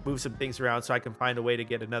here, move some things around so I can find a way to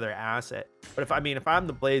get another asset. But if I'm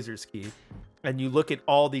the Blazers, Keith, and you look at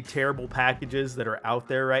all the terrible packages that are out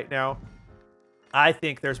there right now, I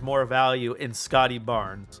think there's more value in Scotty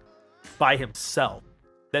Barnes by himself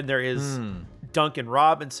than there is Duncan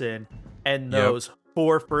Robinson and those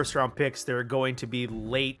 4 first-round picks that are going to be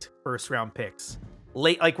late first-round picks.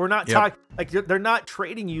 Late, like we're not talking, like they're not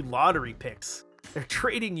trading you lottery picks. They're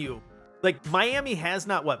trading you, like Miami has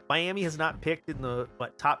not picked in the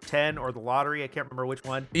top 10 or the lottery. I can't remember which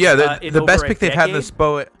one. Yeah, the best pick they've had in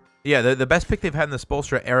the the best pick they've had in the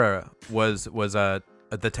Spoelstra era was the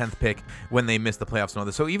 10th pick when they missed the playoffs and all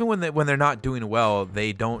this. So even when they're not doing well,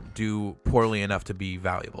 they don't do poorly enough to be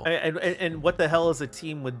valuable. And what the hell is a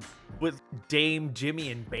team with Dame,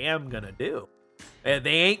 Jimmy, and Bam gonna do? And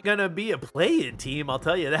they ain't gonna be a play-in team, I'll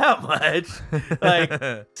tell you that much.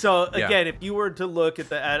 If you were to look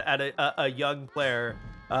at a young player,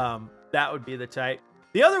 that would be the type.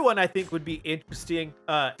 The other one I think would be interesting,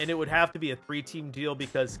 and it would have to be a 3-team deal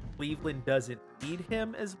because Cleveland doesn't need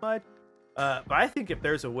him as much. But I think if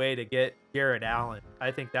there's a way to get Jarrett Allen, I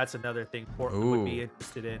think that's another thing Portland would be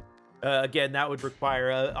interested in. Again, that would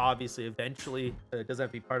require, obviously, eventually, it doesn't have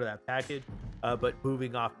to be part of that package, but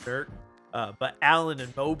moving off Nurk. But Allen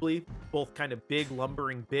and Mobley, both kind of big,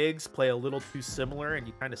 lumbering bigs, play a little too similar, and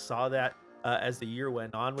you kind of saw that as the year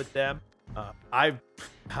went on with them. I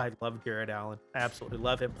love Jarrett Allen. I absolutely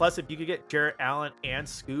love him. Plus, if you could get Jarrett Allen and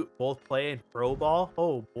Scoot both playing pro ball,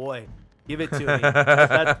 oh boy. Give it to me.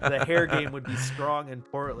 The hair game would be strong in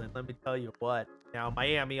Portland. Let me tell you what. Now,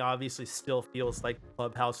 Miami obviously still feels like the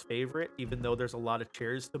clubhouse favorite, even though there's a lot of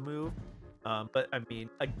chairs to move. But I mean,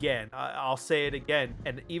 again, I'll say it again.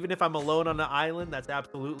 And even if I'm alone on the island, that's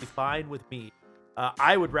absolutely fine with me.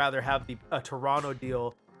 I would rather have a Toronto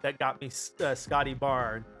deal that got me Scotty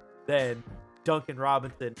Barnes than Duncan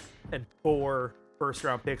Robinson and 4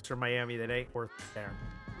 first-round picks from Miami that ain't worth it there.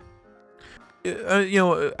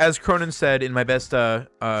 As Cronin said in my best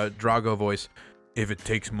Drago voice, if it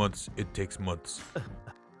takes months, it takes months.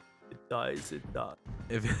 It does.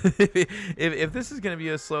 If this is going to be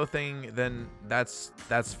a slow thing, then that's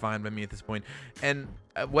fine by me at this point. And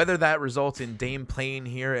whether that results in Dame playing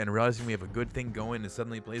here and realizing we have a good thing going and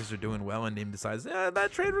suddenly Blazers are doing well and Dame decides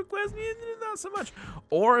that trade request, not so much.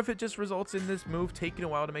 Or if it just results in this move taking a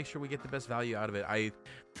while to make sure we get the best value out of it.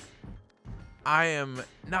 I am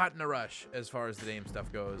not in a rush as far as the Dame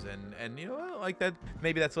stuff goes, and like that,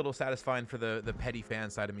 maybe that's a little satisfying for the petty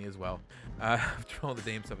fan side of me as well. After all the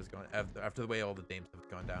Dame stuff is going, after the way all the Dame stuff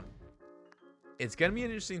has gone down, it's gonna be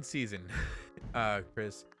an interesting season.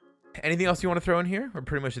 Chris, anything else you want to throw in here? We're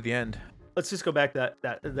pretty much at the end. Let's just go back to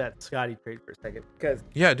that Scotty trade for a second,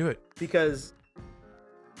 do it. Because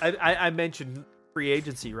I mentioned free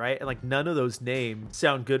agency, right? And like none of those names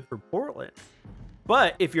sound good for Portland.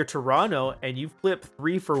 But if you're Toronto and you flip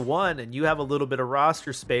 3-for-1 and you have a little bit of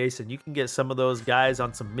roster space and you can get some of those guys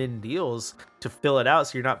on some min deals to fill it out,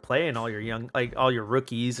 so you're not playing all your young, like all your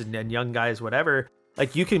rookies and young guys, whatever.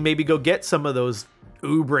 Like you can maybe go get some of those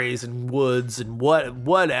Oubres and Woods and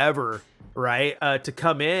whatever, right? To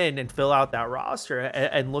come in and fill out that roster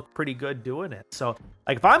and look pretty good doing it. So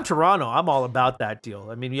like if I'm Toronto, I'm all about that deal.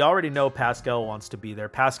 I mean, we already know Pascal wants to be there.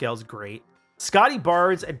 Pascal's great. Scotty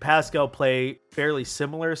Barnes and Pascal play fairly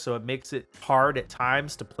similar, so it makes it hard at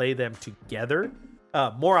times to play them together.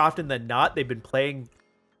 More often than not, they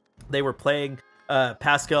were playing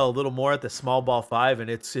Pascal a little more at the small ball 5, and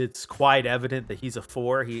it's quite evident that he's a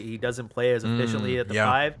 4. He doesn't play as efficiently at the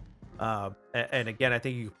 5. And again, I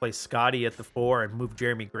think you can play Scotty at the 4 and move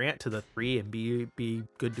Jeremy Grant to the 3 and be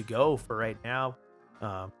good to go for right now.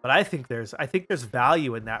 But I think there's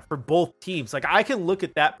value in that for both teams. Like I can look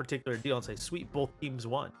at that particular deal and say, sweet, both teams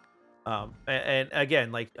won. And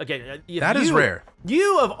again, that is rare.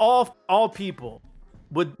 You of all people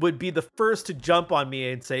would be the first to jump on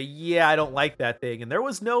me and say, yeah, I don't like that thing. And there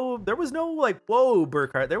was no like, whoa,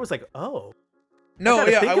 Burkhart. There was like, oh, no,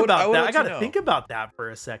 I gotta think about that for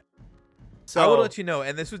a second. So I will let you know,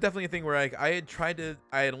 and this was definitely a thing where I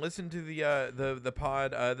had listened to the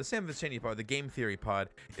pod, the Sam Vecenie pod, the Game Theory pod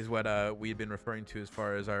is what we had been referring to as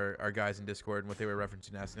far as our guys in Discord and what they were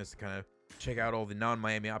referencing, asking us to kind of check out all the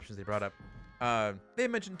non-Miami options they brought up. They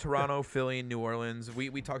mentioned Toronto, Philly, and New Orleans.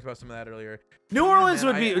 We talked about some of that earlier. New Orleans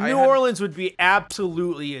would be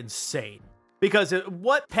absolutely insane because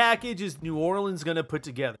what package is New Orleans going to put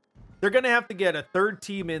together? They're going to have to get a third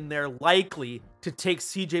team in there likely to take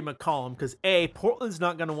CJ McCollum because Portland's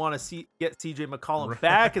not going to want to get CJ McCollum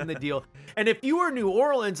back in the deal. And if you were New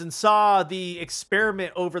Orleans and saw the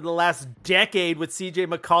experiment over the last decade with CJ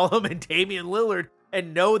McCollum and Damian Lillard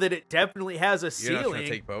and know that it definitely has a ceiling, you're not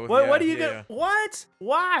take both. What are you going to, what?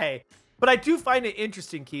 Why? But I do find it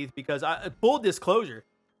interesting, Keith, because full disclosure,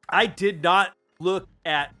 I did not look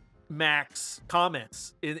at Mac's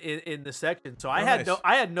comments in the section, so I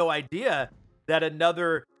had no idea that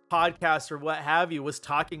another podcast or what have you was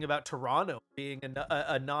talking about Toronto being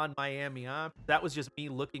a non-Miami op. That was just me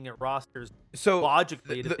looking at rosters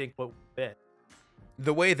logically to think what would fit.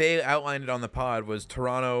 The way they outlined it on the pod was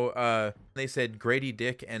Toronto. They said Grady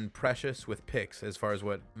Dick and Precious with picks, as far as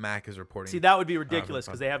what Mac is reporting. See, that would be ridiculous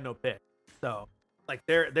because they have no pick. So like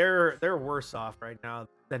they're worse off right now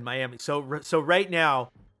than Miami. So right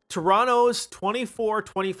now, Toronto's 24,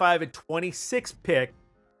 25, and 26 pick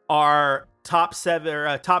are top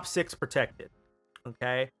 6 protected.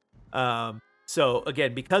 Okay. So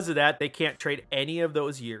again, because of that, they can't trade any of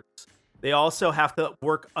those years. They also have to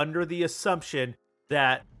work under the assumption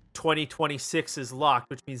that 2026 is locked,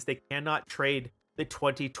 which means they cannot trade the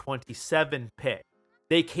 2027 pick.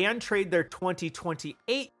 They can trade their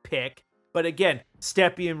 2028 pick, but again,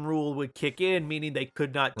 Stepien rule would kick in, meaning they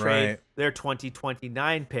could not trade their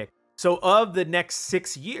 2029 pick. So of the next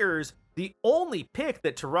 6 years, the only pick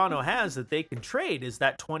that Toronto has that they can trade is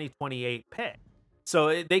that 2028 pick.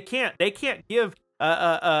 So they can't give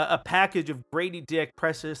a package of Grady Dick,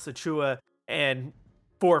 Precious Achiuwa, and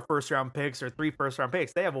 4 first-round picks or 3 first-round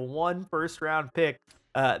picks. They have a 1 first-round pick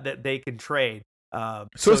that they can trade.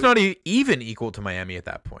 So it's not even equal to Miami at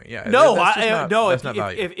that point. Yeah. No, that's not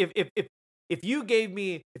value. If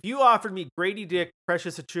you offered me Grady Dick,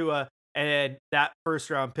 Precious Achiuwa, and that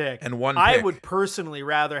first-round pick, and one I pick, would personally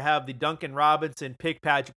rather have the Duncan Robinson pick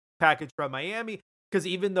package from Miami, because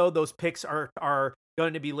even though those picks are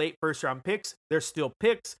going to be late first-round picks, they're still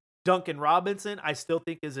picks. Duncan Robinson, I still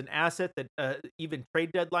think, is an asset that even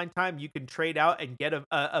trade deadline time, you can trade out and get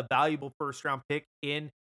a valuable first-round pick in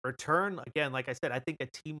return. Again, like I said, I think a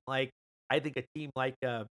team like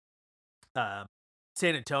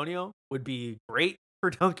San Antonio would be great for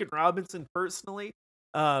Duncan Robinson personally.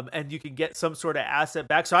 And you can get some sort of asset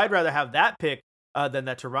back. So I'd rather have that pick than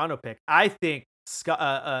that Toronto pick. I think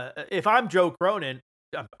if I'm Joe Cronin,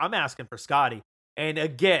 I'm asking for Scotty. And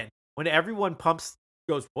again, when everyone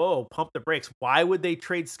goes, whoa, pump the brakes. Why would they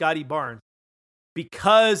trade Scotty Barnes?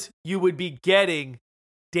 Because you would be getting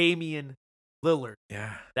Damian Lillard.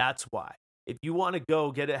 Yeah, that's why. If you want to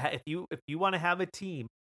go get if you want to have a team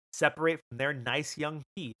separate from their nice young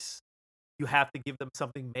piece, you have to give them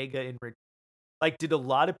something mega in return. Like, did a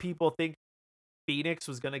lot of people think Phoenix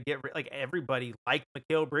was going to get like everybody liked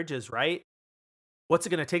Mikal Bridges, right? What's it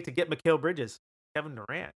going to take to get Mikal Bridges? Kevin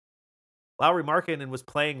Durant. Lauri Markkanen was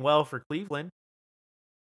playing well for Cleveland.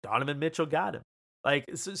 Donovan Mitchell got him. Like,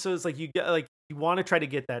 so it's like you want to try to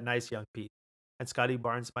get that nice young piece, and Scotty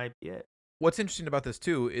Barnes might be it. What's interesting about this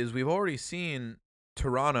too is we've already seen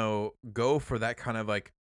Toronto go for that kind of like,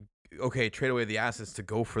 okay, trade away the assets to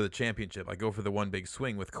go for the championship, like go for the one big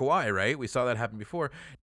swing with Kawhi, right? We saw that happen before.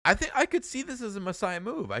 I think I could see this as a Masai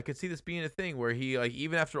move. I could see this being a thing where he, like,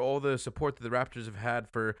 even after all the support that the Raptors have had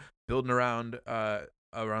for building around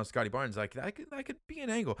Scotty Barnes, like that could be an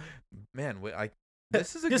angle. Man,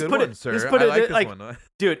 this is a Just good put one, it- sir. just put I it like this like- one.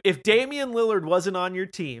 Dude, if Damian Lillard wasn't on your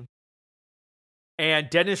team and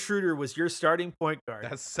Dennis Schroeder was your starting point guard,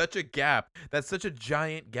 That's such a gap. That's such a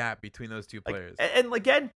giant gap between those two like, players. and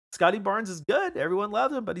again, Scotty Barnes is good. Everyone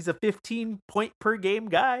loves him, but he's a 15-point per game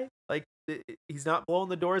guy. Like, he's not blowing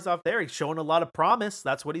the doors off there. He's showing a lot of promise.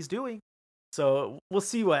 That's what he's doing. So we'll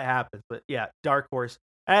see what happens. But yeah, dark horse.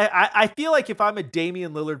 I feel like if I'm a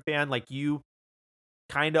Damian Lillard fan, like you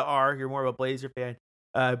kind of are, you're more of a Blazer fan.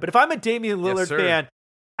 But if I'm a Damian Yes, Lillard sir. fan,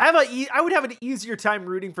 I would have an easier time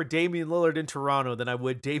rooting for Damian Lillard in Toronto than I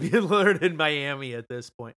would Damian Lillard in Miami at this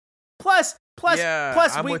point. Plus, Yeah,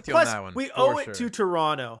 I'm with you on that one, we for owe it sure. to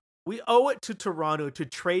Toronto. We owe it to Toronto to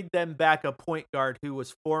trade them back a point guard who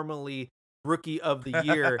was formerly Rookie of the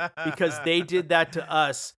Year because they did that to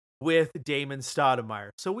us with Damon Stoudemire.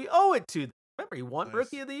 So we owe it to them. Remember, he won Nice.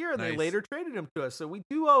 Rookie of the Year, and they Nice. later traded him to us. So we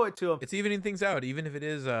do owe it to him. It's evening things out, even if it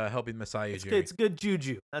is helping Masai It's Ujiri. good, it's good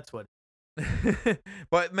juju. That's what.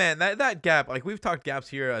 But man, that gap, like we've talked gaps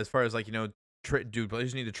here as far as like, you know, dude,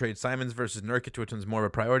 Blazers need to trade Simons versus Nurkic, which one's more of a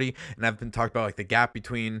priority. And I've been talked about like the gap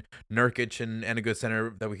between Nurkic and a good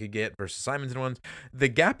center that we could get versus Simons and ones. The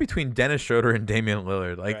gap between Dennis Schroeder and Damian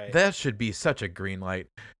Lillard, like Right. that should be such a green light.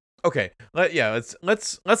 Okay, let's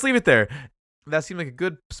leave it there. That seemed like a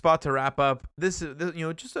good spot to wrap up. This is, you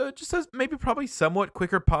know, just a maybe probably somewhat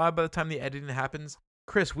quicker pod by the time the editing happens.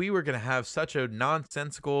 Chris, we were gonna have such a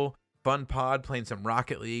nonsensical, fun pod playing some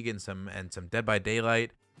Rocket League and some Dead by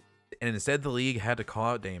Daylight, and instead the league had to call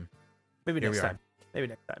out Dame. Maybe Here next we are. time. Maybe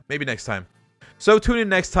next time. Maybe next time. So tune in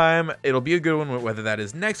next time. It'll be a good one, whether that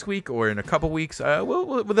is next week or in a couple weeks.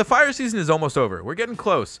 The fire season is almost over. We're getting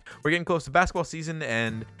close. We're getting close to basketball season,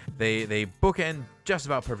 and they bookend just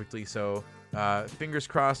about perfectly. So fingers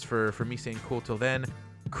crossed for me staying cool till then.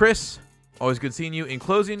 Chris, always good seeing you. In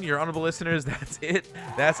closing, your honorable listeners, that's it.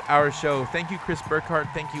 That's our show. Thank you, Chris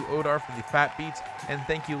Burkhart. Thank you, Odar, for the fat beats. And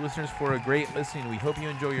thank you, listeners, for a great listening. We hope you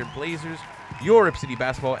enjoy your Blazers, your Rip City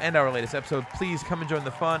basketball, and our latest episode. Please come and join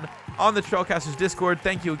the fun on the Trailcasters Discord.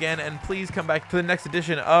 Thank you again, and please come back to the next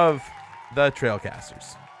edition of the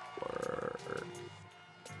Trailcasters.